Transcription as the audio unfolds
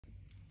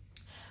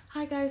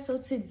Hi guys, so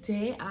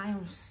today I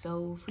am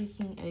so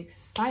freaking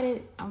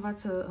excited. I'm about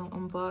to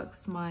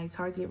unbox my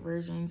Target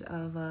versions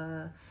of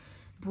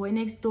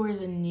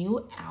BoyNextDoor's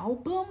new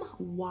album.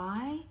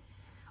 Why?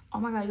 Oh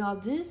my god, y'all,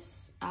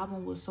 this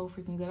album was so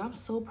freaking good. I'm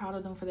so proud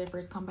of them for their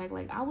first comeback.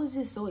 Like, I was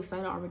just so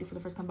excited already for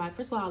the first comeback.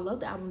 First of all, I love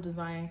the album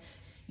design.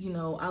 You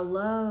know, I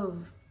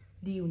love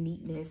the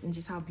uniqueness and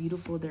just how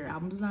beautiful their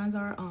album designs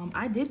are.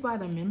 I did buy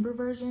the member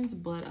versions,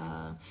 but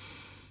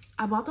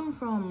I bought them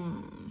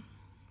from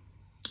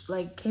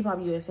like K-pop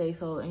USA,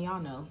 so, and y'all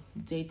know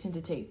they tend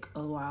to take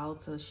a while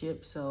to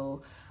ship,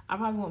 so I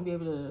probably won't be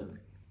able to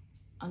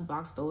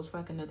unbox those for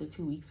like another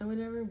 2 weeks or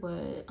whatever.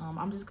 But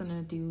I'm just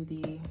gonna do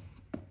the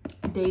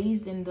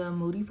Dazed and the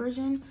Moody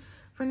version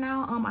for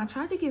now. I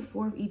tried to get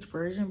 4 of each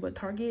version, but the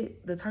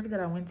Target that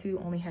I went to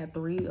only had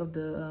 3 of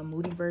the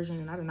Moody version,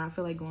 and I did not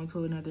feel like going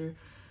to another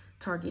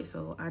Target,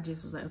 so I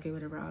just was like, okay,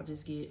 whatever, I'll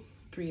just get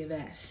 3 of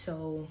that.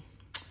 So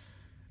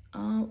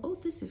oh,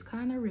 this is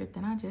kind of ripped,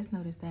 and I just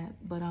noticed that.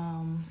 But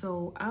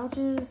so I'll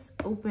just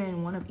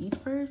open one of each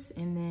first,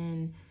 and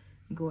then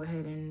go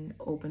ahead and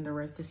open the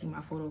rest to see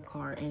my photo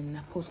card and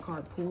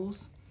postcard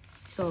pulls.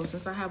 So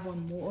since I have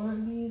one more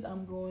of these,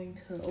 I'm going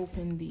to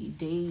open the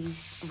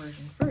Dazed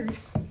version first.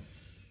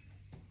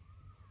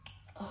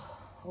 Oh,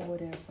 or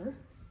whatever.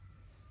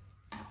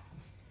 Ow.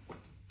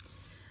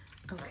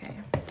 Okay,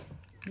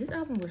 this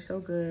album was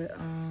so good.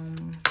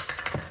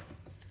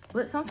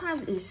 But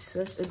sometimes it's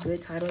such a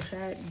good title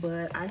track,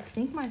 but I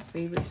think my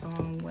favorite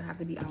song would have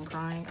to be I'm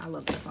Crying. I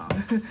love that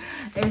song.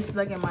 It's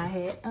stuck in my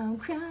head. I'm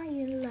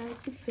crying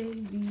like a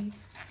baby.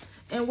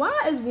 And why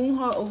is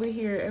Woonha over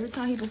here, every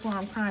time he performs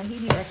I'm Crying, he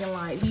be acting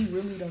like he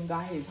really done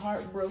got his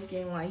heart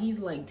broken, like he's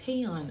like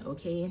Taeyeon,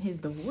 okay, in his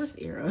divorce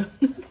era.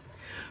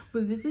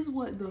 But this is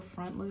what the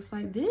front looks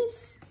like.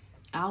 This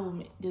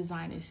album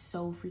design is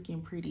so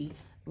freaking pretty.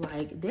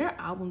 Like, their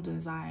album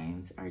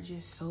designs are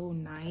just so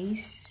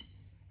nice.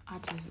 I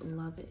just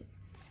love it.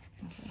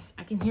 Okay,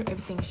 I can hear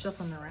everything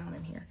shuffling around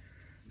in here.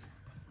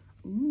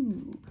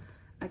 Ooh,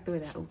 I like the way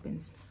that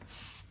opens.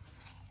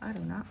 I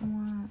do not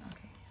want,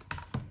 okay.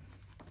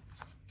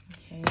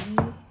 Okay,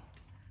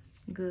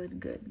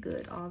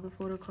 good. All the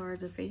photo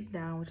cards are face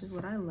down, which is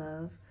what I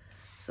love.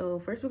 So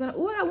first we're gonna,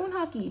 ooh, I won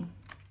hockey.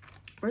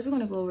 First we're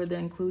gonna go over the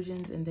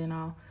inclusions, and then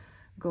I'll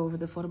go over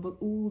the photo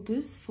book. Ooh,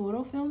 this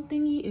photo film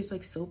thingy is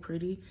like so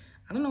pretty.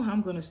 I don't know how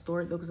I'm gonna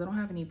store it though, because I don't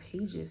have any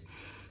pages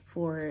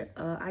for it.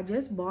 I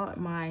just bought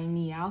my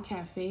Meow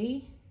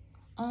Cafe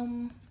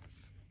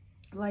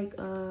like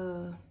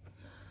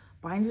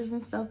binders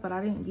and stuff, but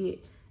I didn't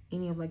get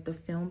any of like the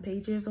film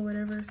pages or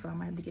whatever, so I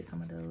might have to get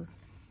some of those.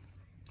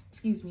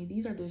 Excuse me.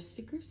 These are the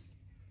stickers.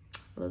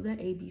 I love that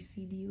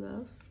ABCD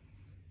love.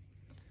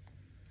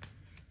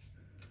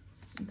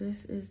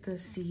 This is the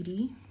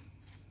CD.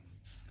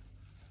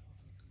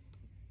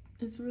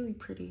 It's really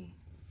pretty.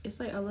 It's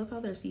like, I love how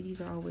their CDs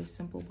are always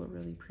simple but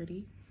really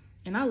pretty.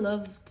 And I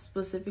love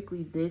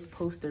specifically this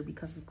poster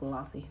because it's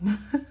glossy.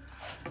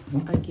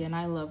 Again,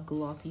 I love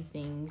glossy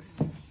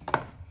things.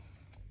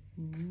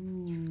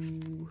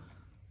 Ooh.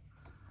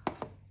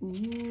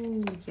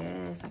 Ooh,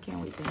 yes. I can't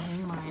wait to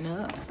hang mine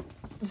up.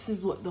 This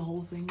is what the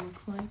whole thing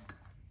looks like.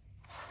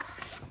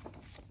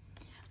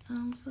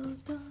 I'm so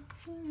done.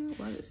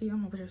 See,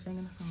 I'm over here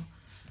singing a song.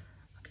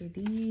 Okay,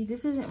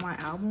 this isn't my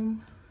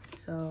album,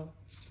 so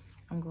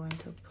I'm going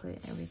to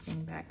put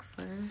everything back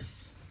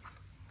first.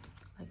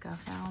 Like I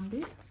found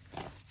it.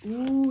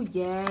 Ooh,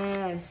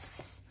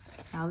 yes.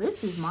 Now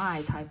this is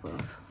my type of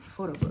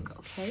photo book,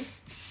 okay?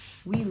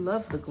 We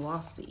love the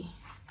glossy,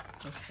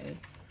 okay?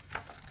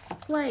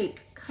 It's like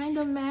kind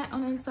of matte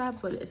on the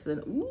inside, but it's an,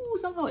 ooh,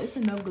 somehow it's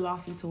enough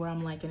glossy to where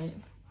I'm liking it.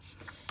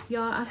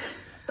 Y'all, ooh, Reeboo,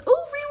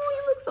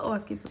 he looks so, oh, I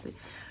skipped something.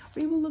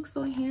 Reeboo looks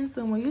so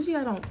handsome. Well, usually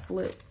I don't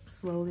flip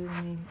slowly.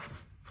 I mean,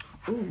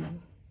 ooh,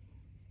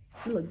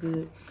 he look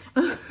good.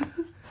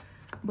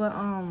 But,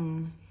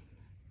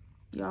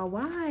 y'all,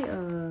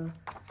 why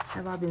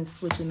have I been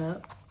switching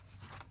up?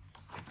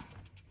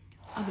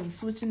 I've been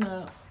switching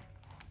up,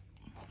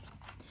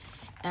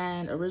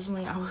 and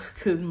originally I was,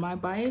 because my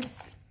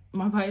biases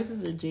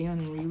are Jaehyun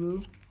and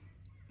Reeboo,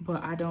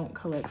 but I don't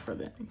collect for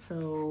them.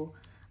 So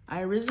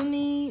I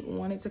originally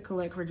wanted to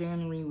collect for Jaehyun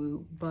and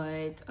Reeboo,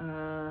 but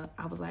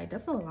I was like,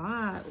 that's a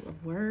lot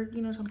of work,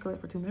 you know, trying to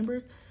collect for 2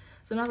 members.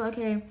 So then I was like,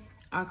 okay,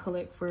 I'll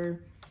collect for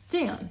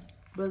Jaehyun.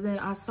 But then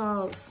I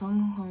saw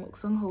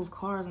Sungho's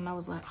cars, and I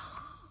was like, oh,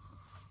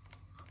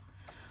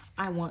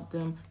 I want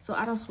them. So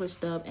I done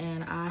switched up,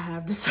 and I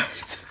have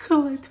decided to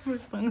collect for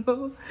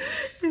Sungho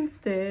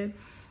instead.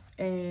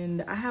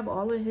 And I have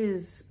all of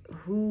his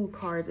Who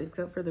cards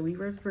except for the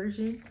Weverse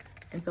version.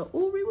 And so,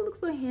 oh, Reeboo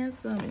looks so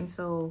handsome. And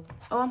so,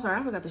 oh, I'm sorry,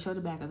 I forgot to show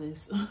the back of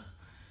this.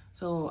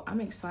 So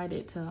I'm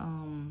excited to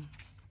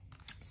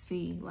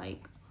see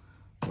like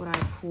what I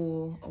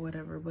pull or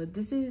whatever. But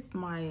this is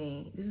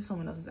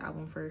someone else's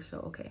album first. So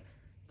okay,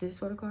 this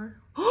photo card.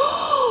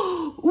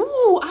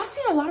 Ooh, I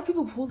seen a lot of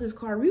people pull this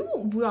card.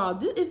 Reeboo, y'all,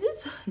 if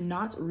this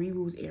not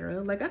Reeboo's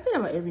era, like I said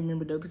about every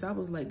member though, because I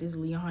was like this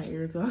Leon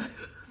era. So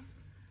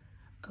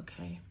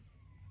okay.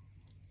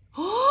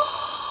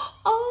 Oh,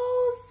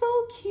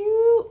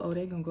 Oh,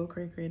 they gonna go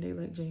cray. They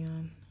like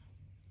Jayon.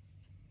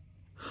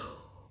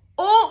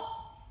 Oh,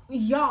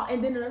 y'all.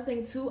 And then another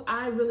thing too,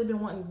 I really been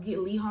wanting to get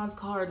Lehan's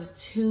cards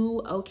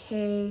too.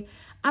 Okay,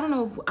 I don't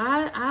know if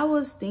I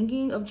was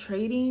thinking of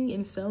trading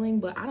and selling,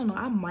 but I don't know.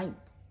 I might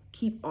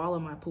keep all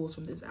of my pulls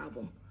from this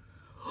album.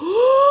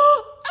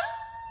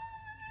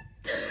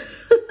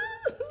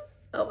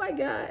 Oh my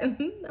god, I'm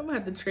gonna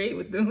have to trade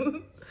with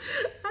them.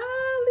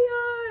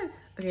 Leon.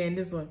 Okay, and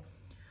this one.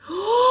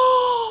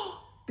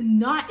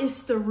 Not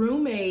It's the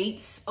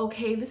Roommates.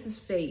 Okay, this is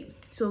fate.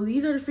 So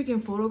these are the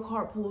freaking photo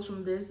card pulls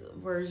from this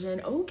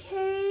version.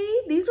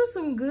 Okay, these are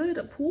some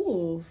good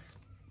pulls.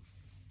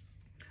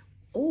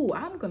 Oh,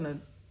 I'm gonna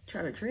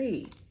try to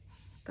trade.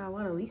 Got a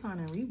lot of Leon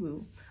and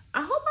Reboot.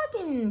 I hope I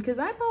can, because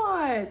I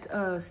bought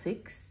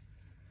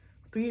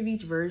 3 of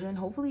each version.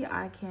 Hopefully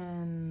I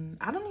can.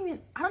 I don't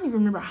even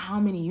remember how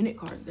many unit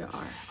cards there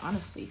are,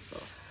 honestly. So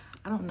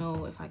I don't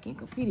know if I can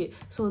complete it.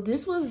 So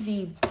this was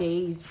the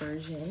Days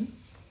version.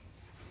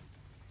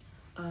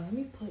 Let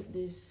me put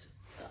this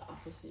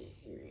opposite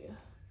area.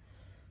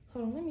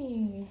 Hold on, let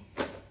me.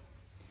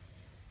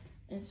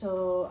 And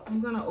so I'm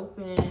gonna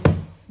open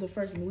the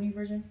first Moody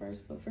version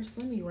first, but first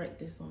let me write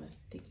this on a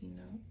sticky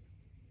note.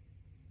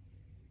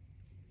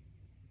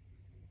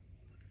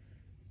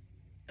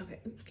 Okay,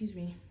 oops, excuse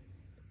me.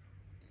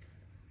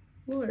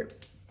 Lord.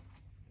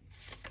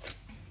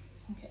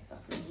 Okay, so I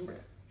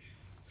remember.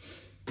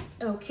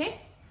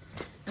 Okay,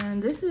 and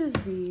this is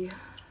the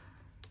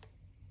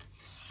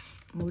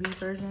Moody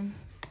version.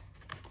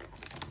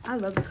 I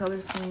love the color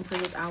scheme for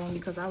this album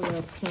because I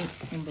love pink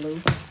and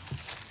blue.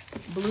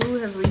 Blue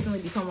has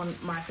recently become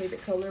my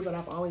favorite color, but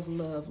I've always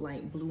loved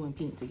like blue and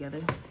pink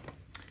together.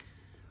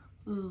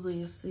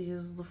 This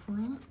is the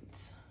front.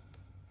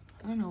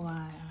 I don't know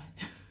why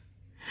I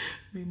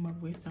made my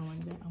voice sound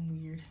like that. I'm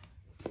weird.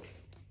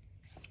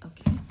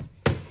 Okay.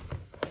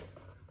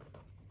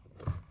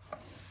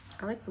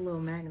 I like the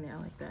little magnet. I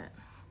like that.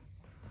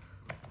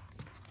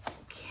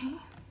 Okay.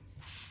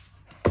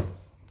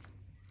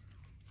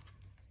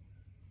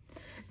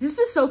 This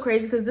is so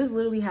crazy because this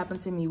literally happened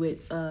to me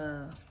with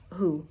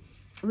Who.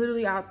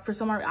 Literally, for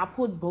some reason I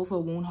pulled both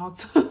of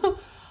Woonhawk's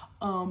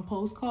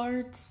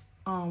postcards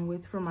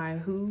for my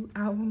Who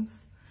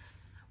albums.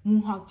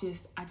 Woonhawk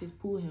I just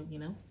pulled him, you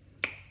know.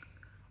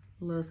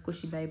 Little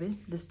squishy baby.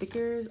 The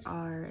stickers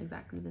are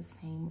exactly the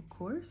same, of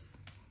course.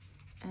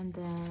 And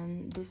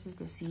then this is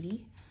the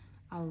CD.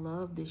 I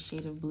love this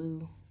shade of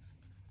blue.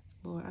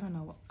 Lord, I don't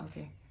know.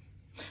 Okay.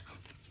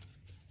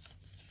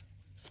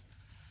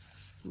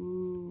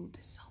 Ooh,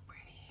 this is so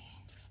pretty.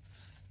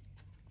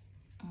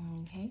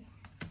 Okay.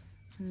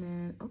 And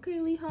then, okay,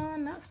 Lehan,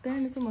 not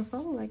staring into my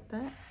soul like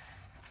that.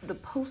 The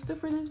poster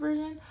for this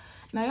version.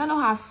 Now, y'all know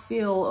how I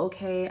feel,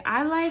 okay?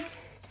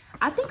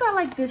 I think I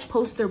like this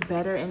poster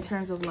better in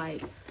terms of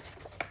like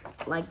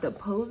the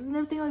poses and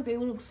everything. Like, they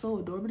look so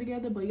adorable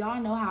together. But y'all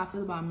know how I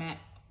feel about Matt.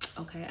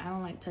 Okay, I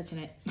don't like touching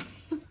it.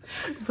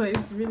 But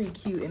it's really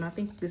cute. And I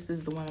think this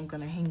is the one I'm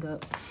going to hang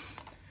up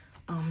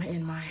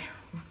in my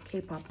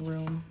K-pop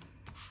room.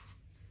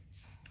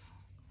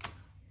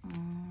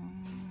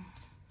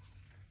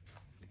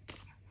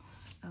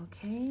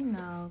 Okay,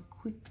 now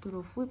quick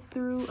little flip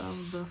through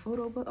of the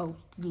photo book. Oh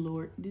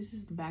Lord, this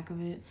is the back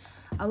of it.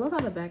 I love how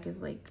the back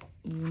is like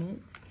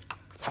units.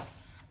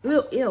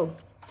 Ew.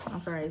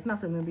 I'm sorry, it's not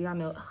for me, but y'all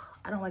know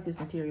I don't like this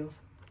material.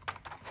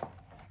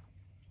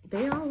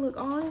 They all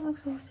look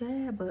so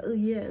sad, but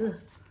yeah,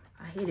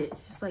 I hate it.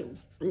 It's just like,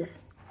 ugh.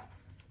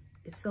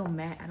 It's so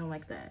matte. I don't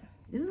like that.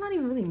 This is not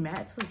even really matte.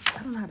 It's like,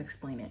 I don't know how to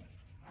explain it.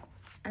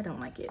 I don't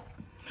like it.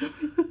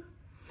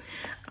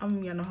 Y'all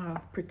know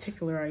how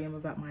particular I am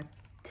about my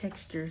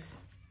textures.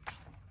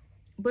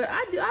 But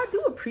I do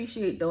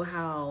appreciate though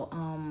how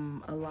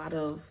a lot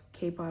of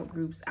K-pop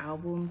groups'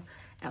 albums,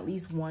 at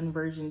least one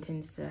version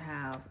tends to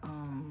have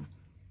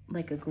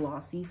like a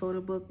glossy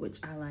photo book, which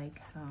I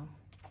like. So,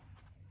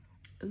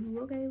 ooh,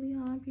 okay,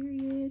 Leon,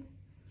 period.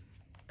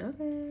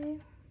 Okay,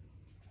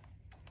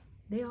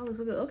 they all look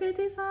so good. Okay,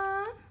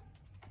 Taesan.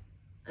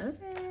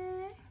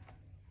 Okay,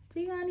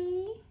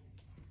 Gianni.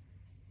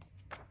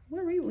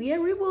 Where Reboot? Yeah,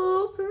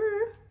 Reboot.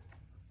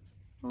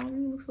 Oh,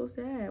 you look so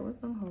sad. What's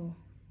Sungho?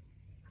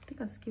 I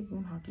think I skipped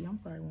Woonhawk. I'm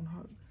sorry,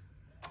 Woonhawk.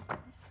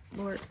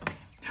 Lord. Okay.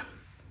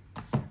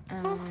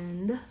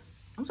 And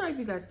I'm sorry if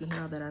you guys can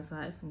hear all that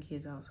outside. There's some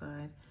kids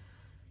outside.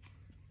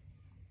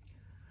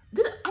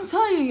 I'm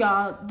telling you,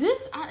 y'all.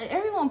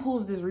 Everyone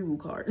pulls this Reboot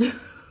card.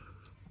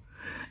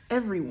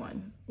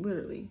 Everyone,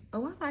 literally.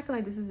 Oh, I feel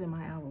like this is in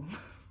my album.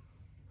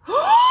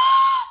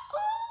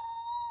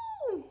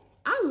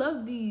 I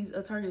love these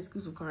Target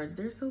exclusive cards.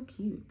 They're so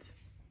cute.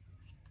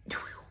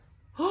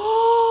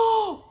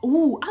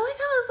 Oh, I like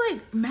how it's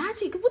like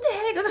magic. What the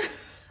heck?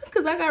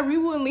 Because I got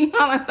Reboot and Leon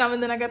last time,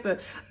 and then I got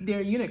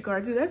their unit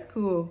card too. That's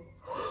cool.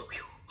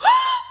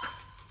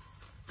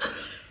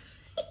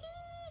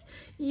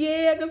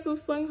 Yeah, I got some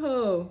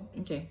Sungho.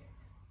 Okay.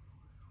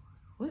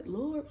 What,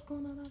 Lord? What's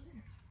going on out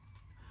there?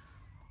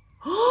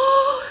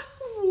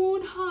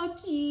 Moon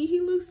Hockey. He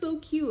looks so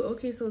cute.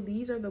 Okay, so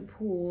these are the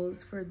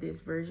pulls for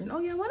this version. Oh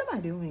yeah, what am I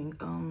doing?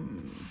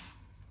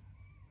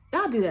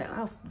 I'll do that.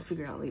 I'll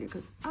figure it out later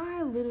because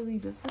I literally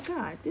just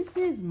forgot. This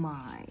is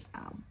my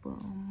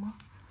album.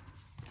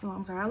 So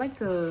I'm sorry. I like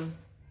to.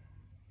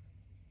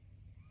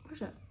 Where's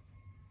that?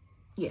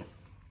 Yeah,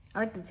 I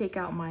like to take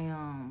out my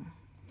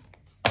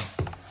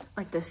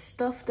like the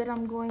stuff that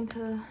I'm going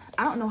to.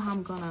 I don't know how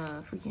I'm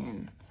gonna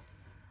freaking.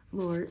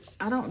 Lord,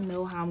 I don't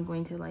know how I'm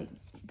going to like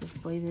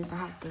display this. I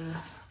have to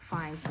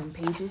find some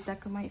pages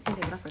that might fit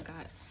it, but I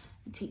forgot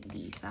to take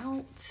these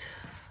out.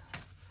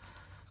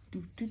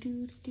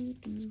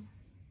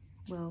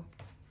 Well,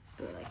 let's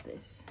do it like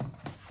this.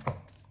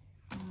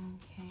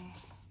 Okay.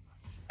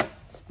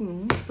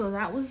 Boom. So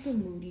that was the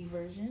moody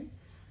version.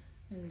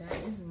 And that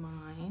is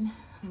mine.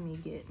 Let me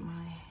get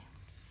my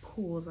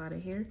pulls out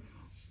of here.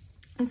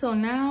 And so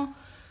now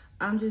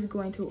I'm just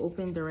going to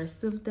open the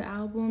rest of the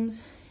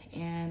albums.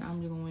 And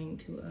I'm going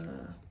to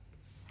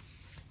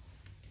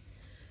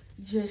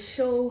just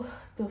show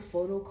the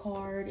photo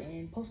card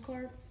and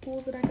postcard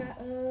pulls that I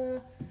got.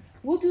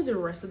 We'll do the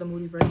rest of the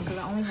moody version because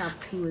I only have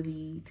two of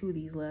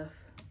these left.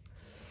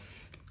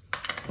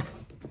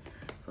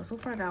 So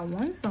far I got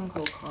one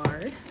Sunko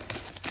card.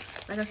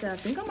 Like I said, I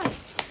think I might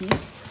keep.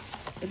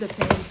 It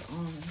depends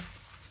on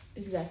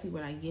exactly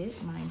what I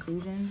get, my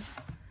inclusions,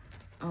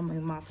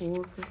 in my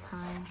pulls this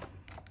time.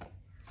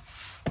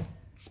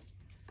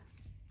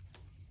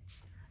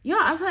 Yeah,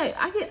 I'll tell you,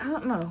 I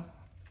don't know.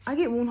 I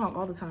get Moonhawk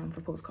all the time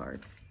for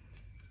postcards.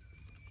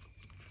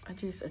 I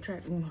just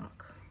attract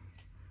Moonhawk.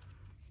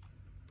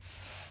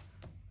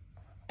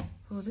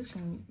 Oh, this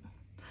one,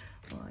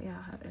 well, yeah,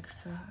 I have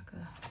extra. I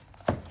could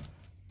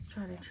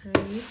try to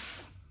trade.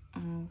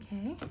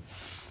 Okay.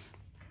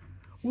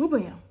 Woo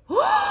bam. Ooh!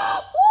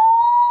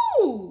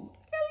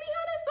 Got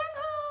Leon and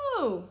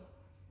Sunho!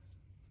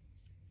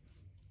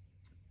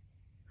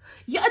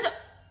 Yeah,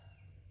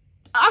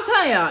 I'm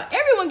telling y'all,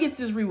 everyone gets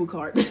this Rewu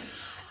card.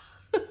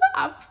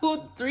 I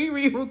pulled 3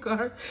 Rewu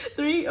cards,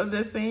 3 of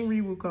the same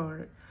Rewu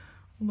card.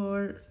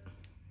 Lord.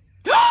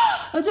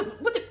 What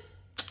the?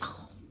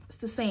 It's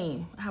the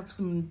same. I have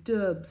some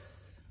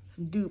dubs,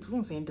 some dupes.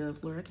 I'm saying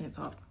dubs, Lord, I can't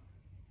talk.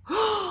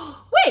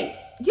 Wait,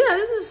 yeah,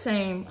 this is the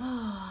same.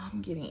 Oh,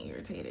 I'm getting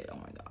irritated. Oh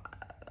my God.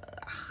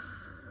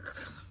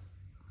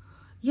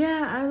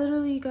 Yeah, I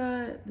literally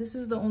got, this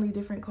is the only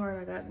different card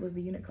I got was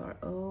the unit card.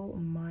 Oh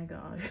my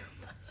gosh.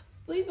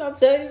 Please don't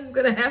tell me this is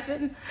gonna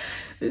happen.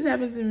 This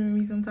happens to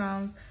me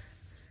sometimes.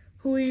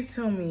 Please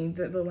tell me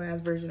that the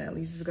last version at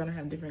least is gonna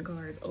have different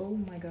cards. Oh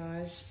my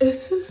gosh.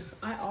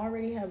 I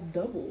already have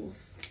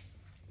doubles.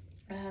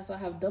 So I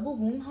have double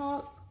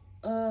Moonhawk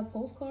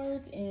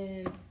postcards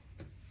and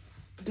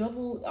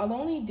double, the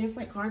only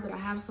different card that I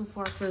have so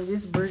far for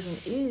this version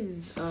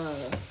is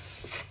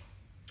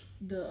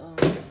the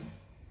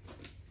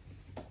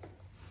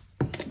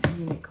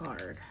unit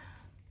card.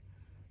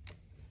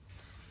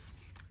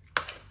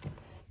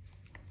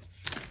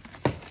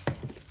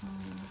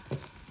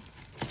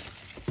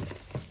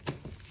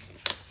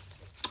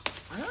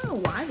 I don't know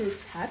why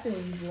this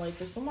happens. Like,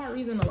 for some odd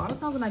reason, a lot of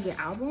times when I get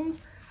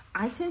albums,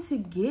 I tend to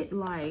get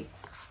like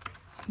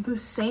the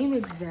same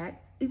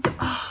exact.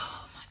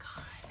 Oh my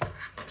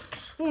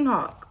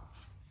God,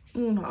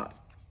 Moonhawk.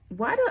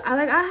 Why do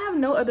I have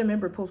no other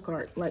member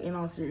postcard? Like, in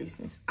all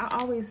seriousness, I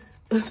always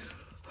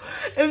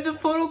if the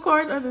photo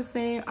cards are the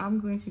same, I'm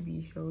going to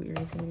be so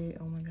irritated.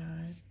 Oh my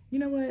God. You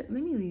know what?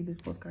 Let me leave this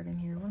postcard in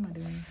here. What am I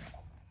doing?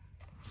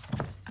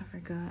 I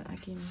forgot. I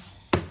can.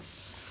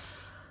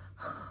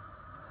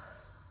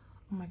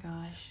 Oh my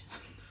gosh.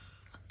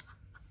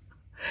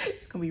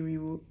 It's gonna be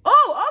Rewu.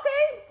 Oh,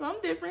 okay.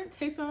 Something different.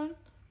 Taste some.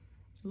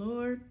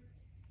 Lord.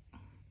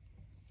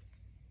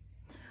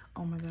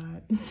 Oh my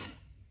God.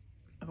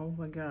 Oh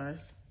my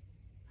gosh.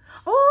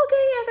 Oh, okay.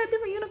 I got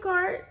different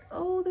unicard.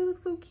 Oh, they look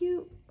so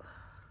cute.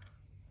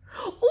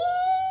 Ooh!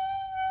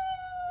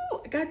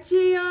 I got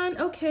Jaeon.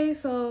 Okay,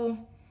 so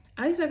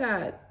at least I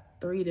got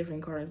 3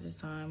 different cards this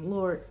time.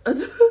 Lord.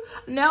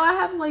 Now I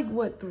have like,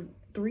 what,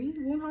 3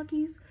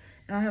 Moonhawkies?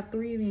 And I have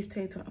 3 of these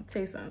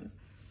Taesons.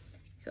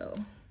 So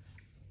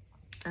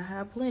I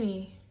have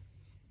plenty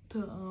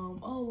to,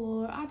 oh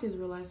Lord, I just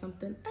realized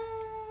something.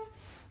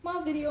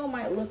 My video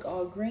might look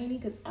all grainy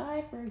because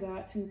I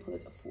forgot to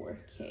put a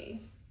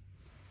 4K.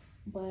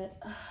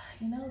 But,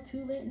 you know,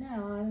 too late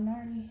now. I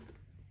already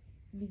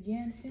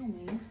began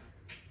filming.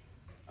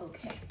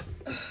 Okay.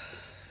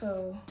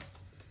 So,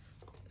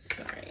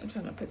 sorry, I'm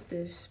trying to put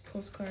this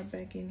postcard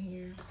back in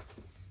here.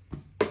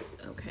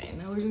 Okay,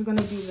 now we're just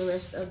gonna do the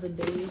rest of the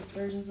days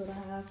versions that I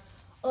have.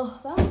 Oh,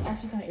 that was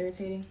actually kind of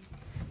irritating.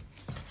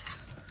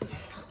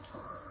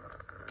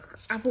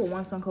 I put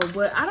one Sunko,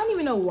 but I don't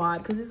even know why,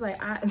 because it's like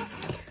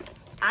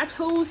I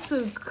chose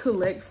to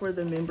collect for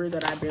the member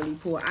that I barely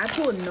pulled. I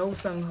pulled no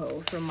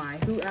Sungho for my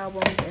Who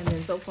albums, and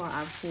then so far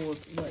I've pulled,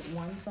 what,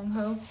 1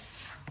 Sungho?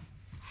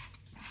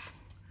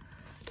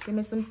 Give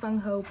me some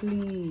Sungho,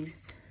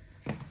 please.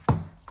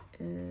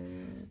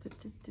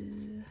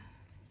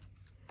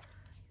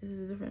 This is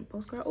a different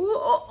postcard.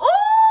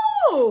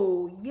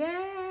 Oh,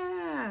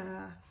 yeah.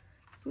 Yeah.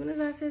 As soon as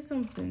I said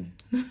something.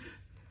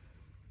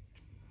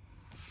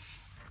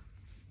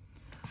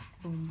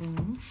 Boom,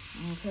 boom.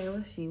 Okay,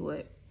 let's see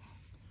what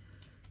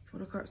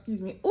photo card.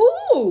 Excuse me.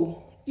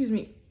 Ooh! Excuse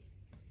me.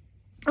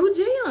 Oh,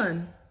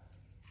 Jayon.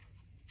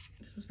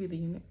 This supposed to be the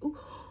unit. Ooh.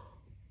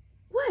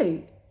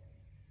 Wait.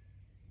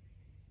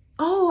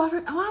 Oh,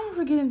 I'm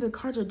forgetting the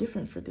cards are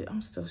different for this.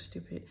 I'm so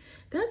stupid.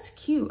 That's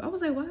cute. I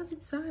was like, why is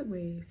it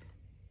sideways?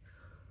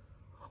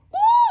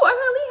 Ooh,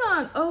 I got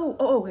Leon. Oh,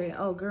 okay.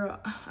 Oh, girl.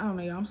 I don't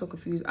know, y'all. I'm so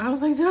confused. I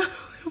was like, did I have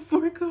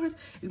 4 cards?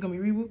 It's gonna be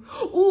reboot.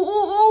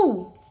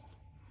 Ooh.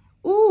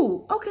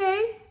 Ooh,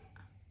 okay.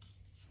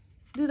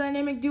 The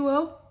dynamic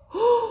duo.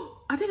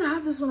 I think I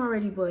have this one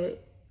already,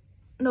 but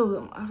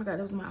no, I forgot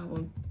that was my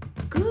album.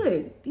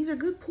 Good. These are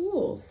good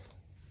pulls.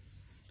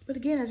 But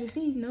again, as you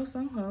see, no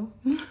Sungho.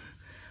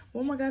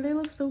 Oh my God, they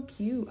look so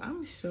cute.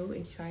 I'm so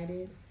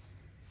excited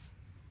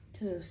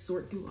to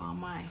sort through all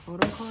my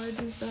photo cards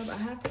and stuff. I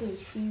have to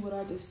see what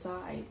I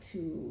decide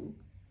to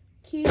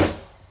keep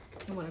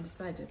and what I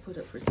decide to put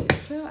up for Save the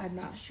Trail. I'm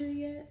not sure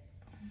yet.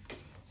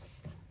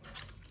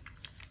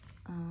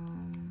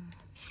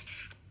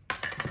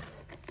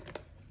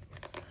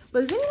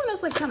 But does anyone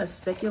else like kind of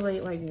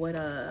speculate like what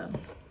the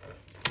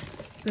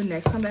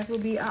next comeback will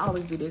be? I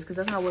always do this because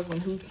that's how it was when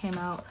Who came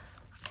out.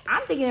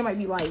 I'm thinking it might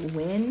be like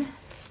when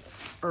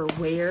or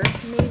where,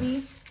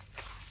 maybe.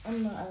 I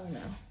don't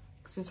know.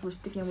 Since we're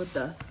sticking with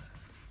the,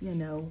 you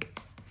know,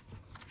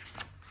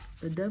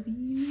 the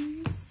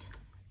W's.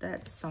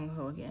 That's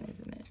Sungho again,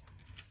 isn't it?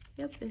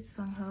 Yep, it's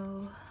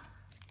Sungho.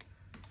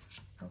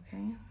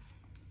 Okay.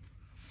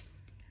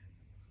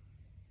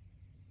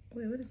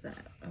 Wait, what is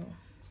that? Oh.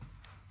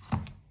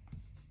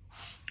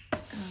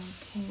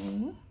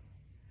 Okay.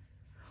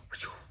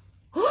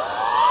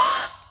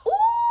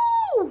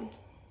 Ooh!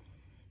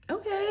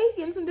 Okay,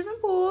 getting some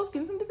different pulls.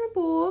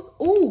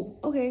 Ooh,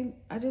 okay.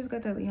 I just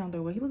got that Leon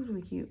though, but he looks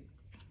really cute.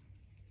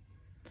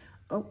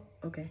 Oh,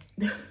 okay.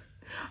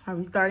 Are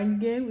we starting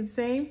again with the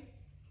same?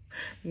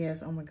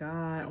 Yes, oh my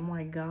God.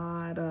 Why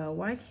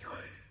can't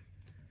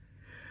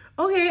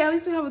okay, at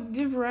least we have a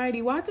different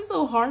variety. Why is it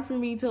so hard for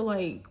me to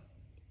like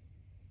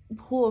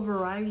pull a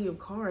variety of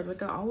cards?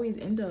 Like I always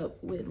end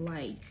up with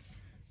like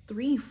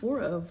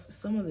 3-4 of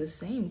some of the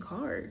same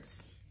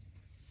cards.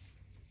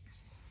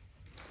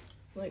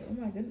 Like, oh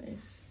my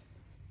goodness.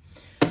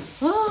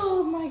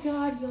 Oh my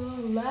God,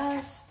 y'all.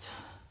 Last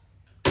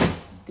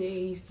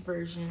day's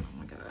version. Oh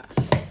my gosh.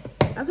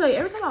 I tell you,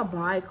 every time I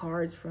buy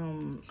cards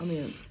from,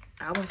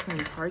 albums from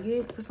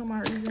Target for some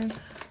odd reason,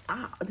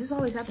 this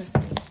always happens to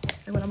me.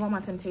 Like when I bought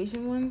my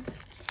Temptation ones,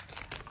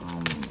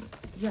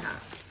 yeah,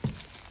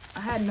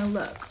 I had no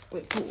luck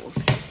with pulls.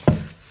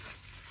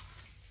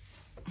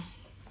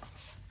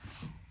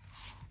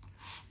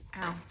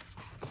 Ow.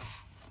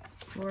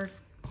 Lord.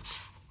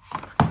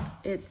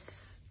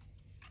 It's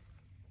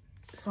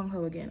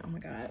Sungho again. Oh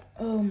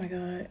my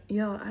God.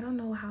 Yo, I don't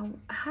know how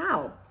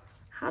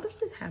does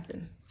this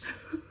happen?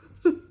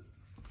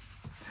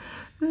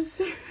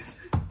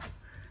 Seriously.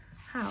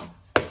 How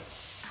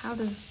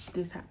does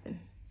this happen?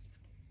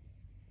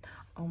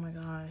 Oh my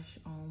gosh.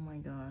 Oh my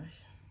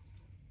goodness.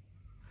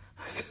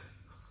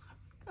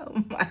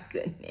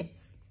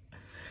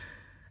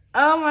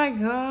 Oh my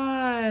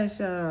gosh.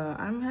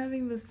 I'm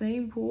having the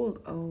same pulls.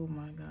 Oh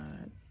my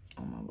God.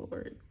 Oh my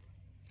Lord.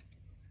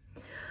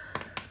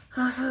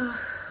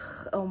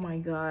 Oh my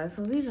God.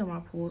 So these are my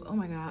pulls. Oh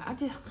my God.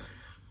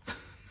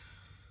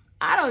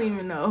 I don't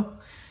even know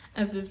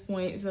at this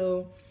point.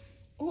 So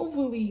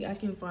hopefully I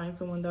can find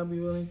someone that'll be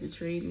willing to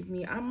trade with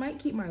me. I might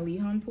keep my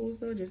Leon pulls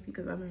though, just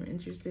because I've been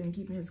interested in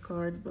keeping his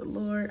cards. But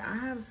Lord, I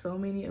have so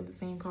many of the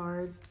same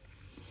cards.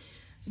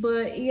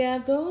 But yeah,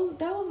 that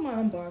was my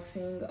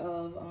unboxing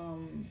of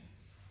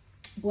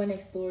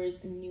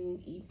BoyNextDoor's new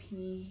EP,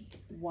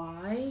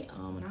 Why.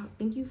 And I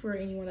thank you for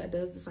anyone that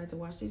does decide to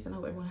watch this, and I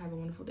hope everyone has a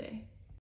wonderful day.